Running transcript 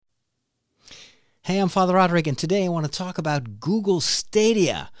Hey, I'm Father Roderick, and today I want to talk about Google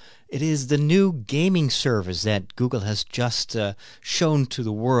Stadia. It is the new gaming service that Google has just shown to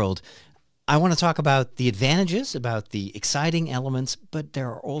the world. I want to talk about the advantages, about the exciting elements, but there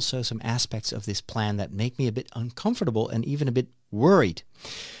are also some aspects of this plan that make me a bit uncomfortable and even a bit worried.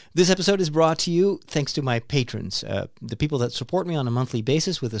 This episode is brought to you thanks to my patrons, the people that support me on a monthly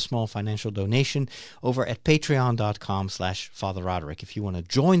basis with a small financial donation over at patreon.com/Father Roderick. If you want to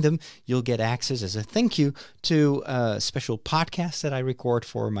join them, you'll get access as a thank you to special podcasts that I record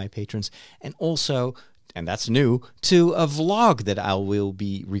for my patrons, and also, and that's new, to a vlog that I will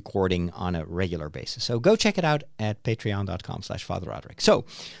be recording on a regular basis. So go check it out at patreon.com/Father Roderick. So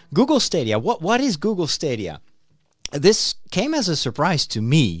Google Stadia, what is Google Stadia? This came as a surprise to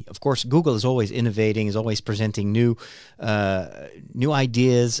me. Of course, Google is always innovating, is always presenting new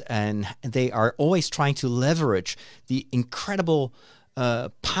ideas, and they are always trying to leverage the incredible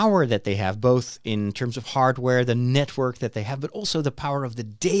power that they have, both in terms of hardware, the network that they have, but also the power of the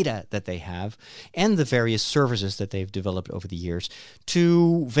data that they have, and the various services that they've developed over the years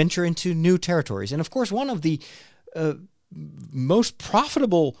to venture into new territories. And of course, one of the most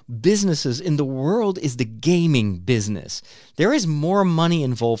profitable businesses in the world is the gaming business. There is more money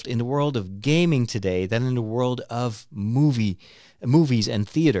involved in the world of gaming today than in the world of movies and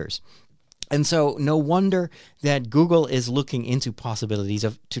theaters. And so no wonder that Google is looking into possibilities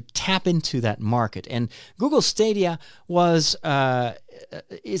to tap into that market. And Google Stadia is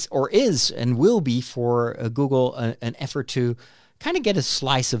and will be for Google an effort to kind of get a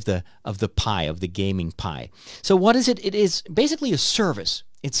slice of the pie, of the gaming pie. So what is it? It is basically a service.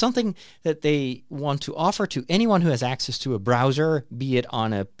 It's something that they want to offer to anyone who has access to a browser, be it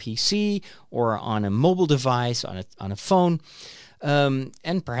on a PC or on a mobile device, on a phone,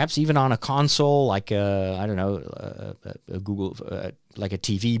 and perhaps even on a console, like a Google, like a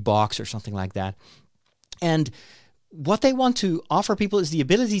TV box or something like that. And what they want to offer people is the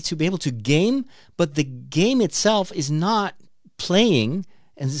ability to be able to game, but the game itself is not playing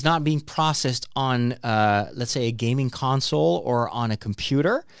and it's not being processed on, let's say, a gaming console or on a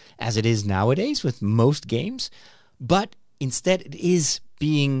computer, as it is nowadays with most games, but instead it is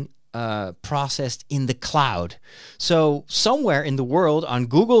being processed in the cloud. So somewhere in the world on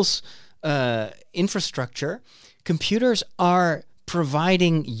Google's infrastructure, computers are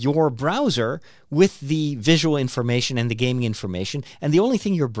providing your browser with the visual information and the gaming information, and the only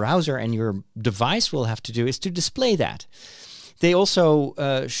thing your browser and your device will have to do is to display that. They also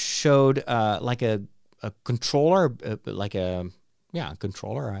showed like a controller,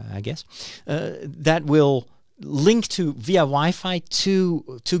 controller, I guess, that will link via Wi-Fi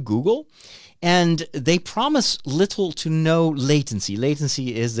to Google, and they promise little to no latency.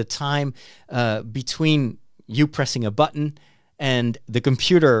 Latency is the time between you pressing a button and the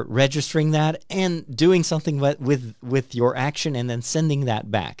computer registering that and doing something with your action and then sending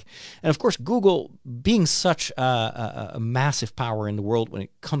that back. And of course, Google, being such a massive power in the world when it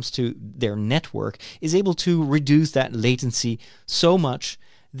comes to their network, is able to reduce that latency so much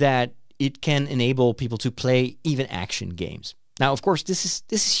that it can enable people to play even action games. Now, of course, this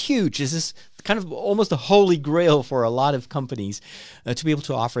is huge. This is kind of almost a holy grail for a lot of companies to be able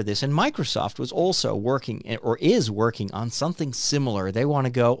to offer this. And Microsoft was also working, or is working, on something similar. They want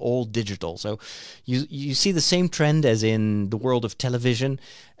to go all digital. So you see the same trend as in the world of television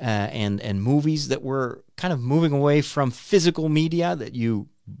and movies, that we're kind of moving away from physical media that you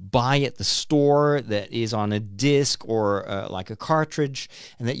buy at the store, that is on a disc or like a cartridge,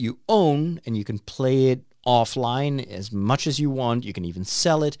 and that you own, and you can play it offline as much as you want. You can even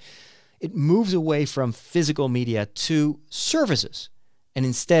sell it. It moves away from physical media to services. And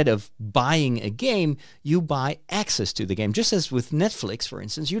instead of buying a game, you buy access to the game. Just as with Netflix, for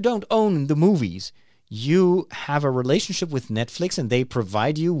instance, you don't own the movies. You have a relationship with Netflix, and they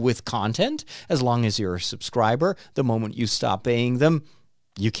provide you with content as long as you're a subscriber. The moment you stop paying them,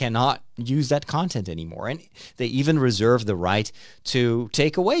 you cannot use that content anymore. And they even reserve the right to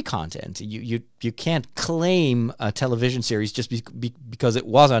take away content. You can't claim a television series just because it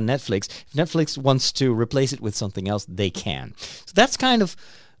was on Netflix. If Netflix wants to replace it with something else, they can. So that's kind of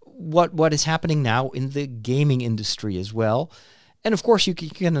what is happening now in the gaming industry as well. And of course, you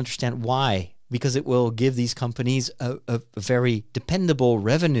can understand why, because it will give these companies a very dependable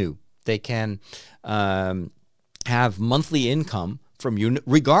revenue. They can have monthly income from you,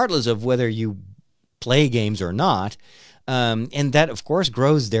 regardless of whether you play games or not. And that, of course,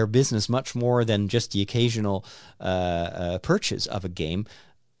 grows their business much more than just the occasional purchase of a game.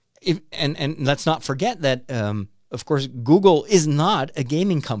 And let's not forget that of course, Google is not a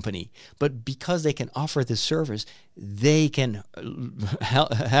gaming company, but because they can offer this service, they can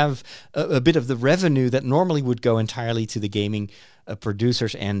have a bit of the revenue that normally would go entirely to the gaming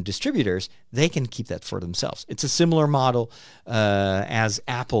producers and distributors. They can keep that for themselves. It's a similar model as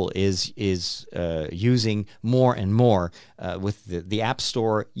Apple is using more and more with the App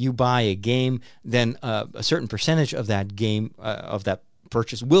Store. You buy a game, then a certain percentage of that game of that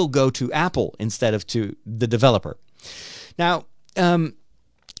purchase will go to Apple instead of to the developer. Now,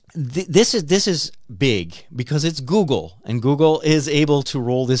 this is big because it's Google, and Google is able to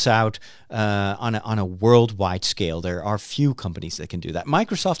roll this out on a worldwide scale. There are few companies that can do that.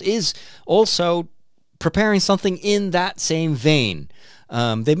 Microsoft is also preparing something in that same vein.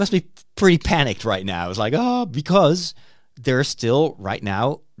 They must be pretty panicked right now. It's like, because they're still right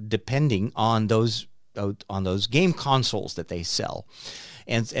now depending on those game consoles that they sell.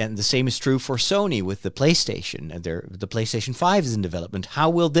 And the same is true for Sony with the PlayStation. The PlayStation 5 is in development. How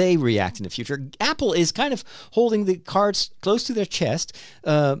will they react in the future? Apple is kind of holding the cards close to their chest.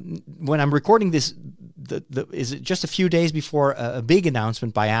 When I'm recording this, is it just a few days before a big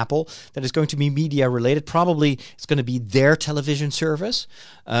announcement by Apple that is going to be media related. Probably it's going to be their television service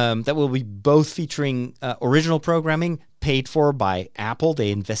that will be both featuring original programming paid for by Apple.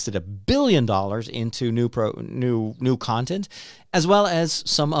 They invested $1 billion into new content, as well as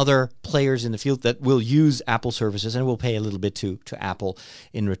some other players in the field that will use Apple services and will pay a little bit to Apple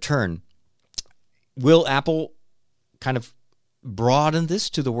in return. Will Apple kind of broaden this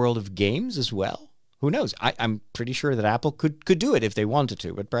to the world of games as well? Who knows? I'm pretty sure that Apple could do it if they wanted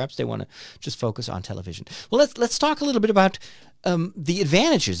to, but perhaps they want to just focus on television. Well, let's talk a little bit about the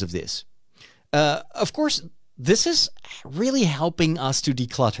advantages of this. Of course, this is really helping us to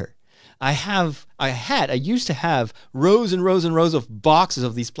declutter. I used to have rows and rows and rows of boxes,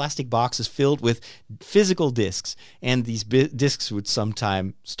 of these plastic boxes filled with physical discs, and these discs would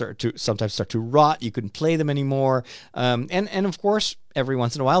sometimes start to rot. You couldn't play them anymore, and of course, every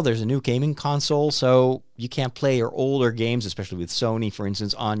once in a while there's a new gaming console, so you can't play your older games, especially with Sony, for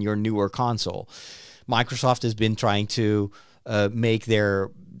instance, on your newer console. Microsoft has been trying to make their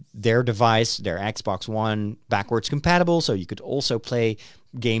device, their Xbox One, backwards compatible, so you could also play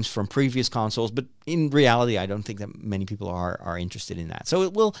games from previous consoles. But in reality, I don't think that many people are interested in that. So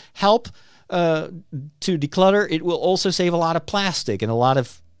it will help to declutter. It will also save a lot of plastic and a lot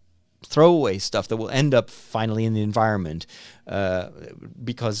of throwaway stuff that will end up finally in the environment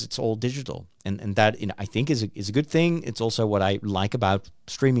because it's all digital. And that, I think, is a good thing. It's also what I like about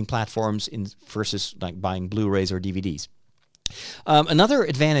streaming platforms versus like buying Blu-rays or DVDs. Another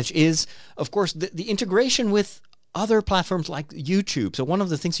advantage is, of course, the integration with other platforms like YouTube. So one of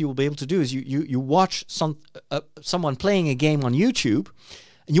the things you will be able to do is you watch someone playing a game on YouTube,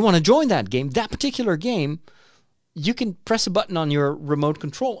 and you want to join that game, that particular game. You can press a button on your remote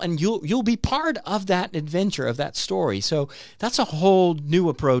control, and you'll be part of that adventure, of that story. So that's a whole new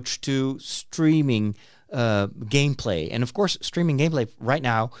approach to streaming gameplay. And of course, streaming gameplay right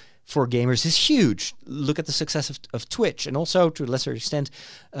now for gamers is huge. Look at the success of Twitch, and also to a lesser extent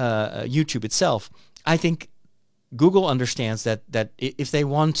YouTube itself. I think Google understands that if they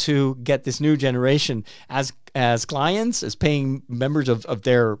want to get this new generation as clients, as paying members of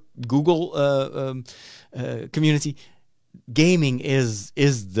their Google community, gaming is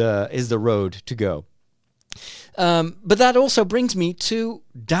the road to go. But that also brings me to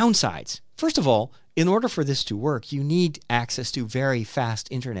downsides. First of all, in order for this to work, you need access to very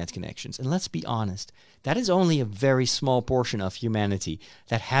fast internet connections. And let's be honest, that is only a very small portion of humanity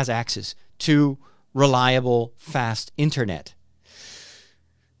that has access to reliable, fast internet.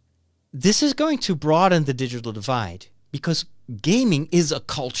 This is going to broaden the digital divide because gaming is a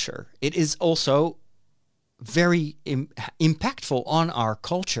culture. It is also very impactful on our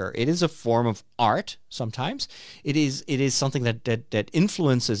culture. It is a form of art sometimes. It is something that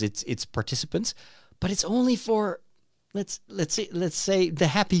influences its participants, but it's only for let's say the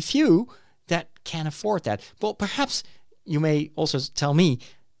happy few that can afford that. Well, perhaps you may also tell me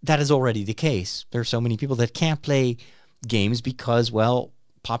that is already the case. There are so many people that can't play games because, well,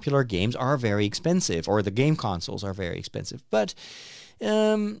 popular games are very expensive, or the game consoles are very expensive. But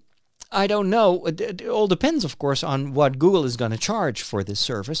I don't know. It all depends, of course, on what Google is going to charge for this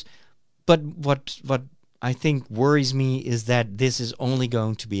service. But what I think worries me is that this is only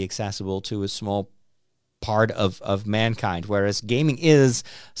going to be accessible to a small part of mankind, whereas gaming is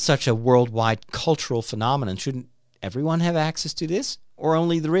such a worldwide cultural phenomenon. Shouldn't everyone have access to this, or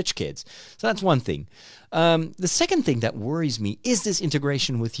only the rich kids? So that's one thing. The second thing that worries me is this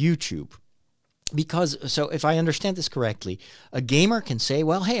integration with YouTube. Because, so if I understand this correctly, a gamer can say,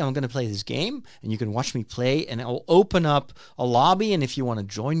 well, hey, I'm going to play this game, and you can watch me play, and I'll open up a lobby, and if you want to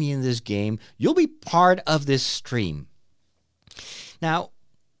join me in this game, you'll be part of this stream. Now,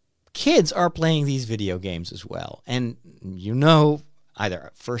 kids are playing these video games as well, and you know,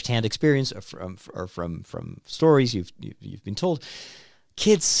 either firsthand experience or from stories you've been told,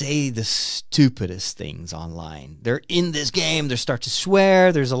 kids say the stupidest things online. They're in this game, they start to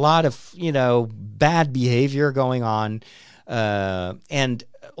swear, there's a lot of, bad behavior going on, and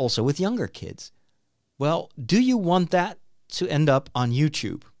also with younger kids. Well, do you want that to end up on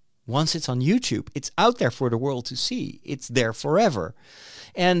YouTube? Once it's on YouTube, it's out there for the world to see. It's there forever.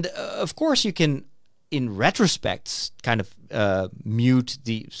 And of course you can, in retrospect, kind of mute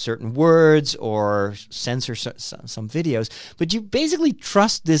the certain words or censor some videos, but you basically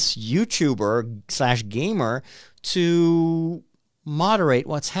trust this YouTuber/gamer to moderate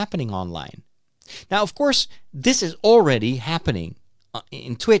what's happening online. Now, of course, this is already happening.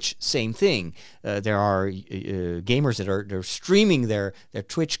 In Twitch, same thing. There are gamers that are streaming their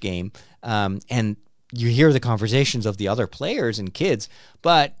Twitch game, and you hear the conversations of the other players and kids,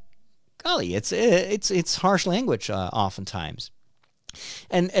 but golly, it's harsh language oftentimes,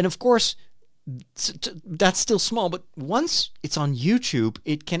 and of course that's still small. But once it's on YouTube,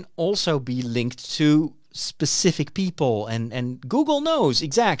 it can also be linked to specific people, and Google knows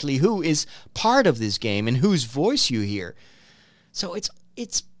exactly who is part of this game and whose voice you hear. So it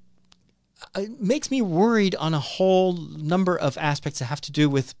makes me worried on a whole number of aspects that have to do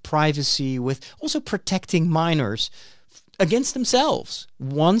with privacy, with also protecting minors against themselves.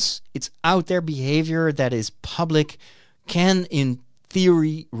 Once it's out there, behavior that is public can, in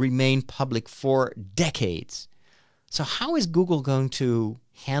theory, remain public for decades. So how is Google going to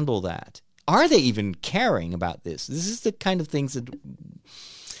handle that? Are they even caring about this? This is the kind of things that,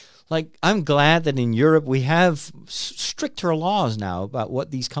 like, I'm glad that in Europe we have stricter laws now about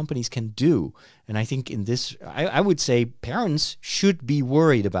what these companies can do. And I think in this, I would say parents should be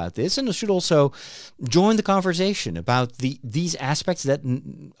worried about this and should also join the conversation about these aspects that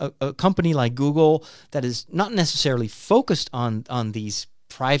a company like Google that is not necessarily focused on these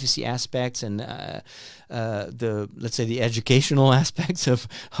privacy aspects and let's say the educational aspects of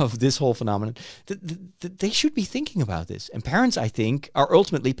this whole phenomenon, they should be thinking about this. And parents, I think, are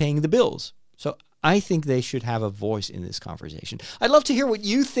ultimately paying the bills. So I think they should have a voice in this conversation. I'd love to hear what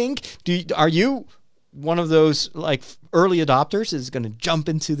you think. Are you one of those like early adopters is going to jump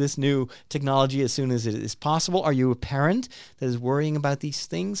into this new technology as soon as it is possible? Are you a parent that is worrying about these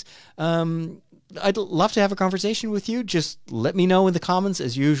things? I'd love to have a conversation with you. Just let me know in the comments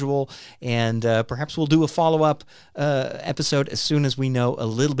as usual, and perhaps we'll do a follow-up episode as soon as we know a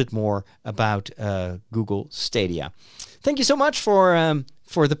little bit more about Google Stadia. Thank you so much for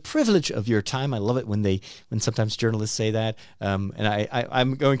the privilege of your time. I love it when sometimes journalists say that, and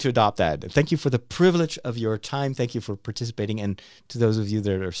I'm going to adopt that. Thank you for the privilege of your time. Thank you for participating, and to those of you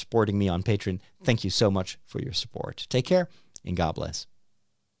that are supporting me on Patreon, thank you so much for your support. Take care, and God bless.